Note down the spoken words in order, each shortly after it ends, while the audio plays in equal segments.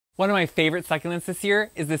One of my favorite succulents this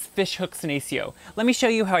year is this fishhook senecio. Let me show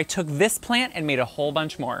you how I took this plant and made a whole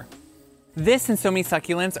bunch more. This and so many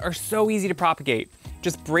succulents are so easy to propagate.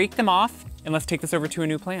 Just break them off and let's take this over to a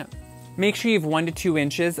new plant. Make sure you have 1 to 2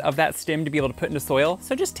 inches of that stem to be able to put into soil,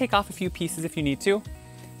 so just take off a few pieces if you need to.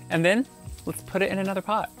 And then let's put it in another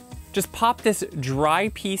pot. Just pop this dry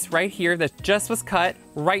piece right here that just was cut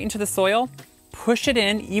right into the soil, push it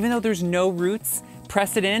in, even though there's no roots,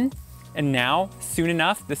 press it in, and now, soon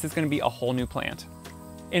enough, this is gonna be a whole new plant.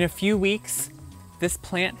 In a few weeks, this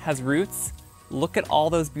plant has roots. Look at all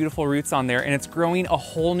those beautiful roots on there, and it's growing a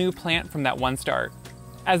whole new plant from that one start.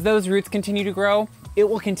 As those roots continue to grow, it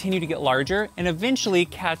will continue to get larger and eventually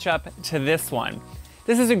catch up to this one.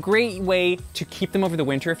 This is a great way to keep them over the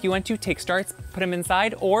winter if you want to. Take starts, put them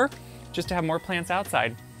inside, or just to have more plants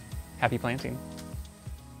outside. Happy planting.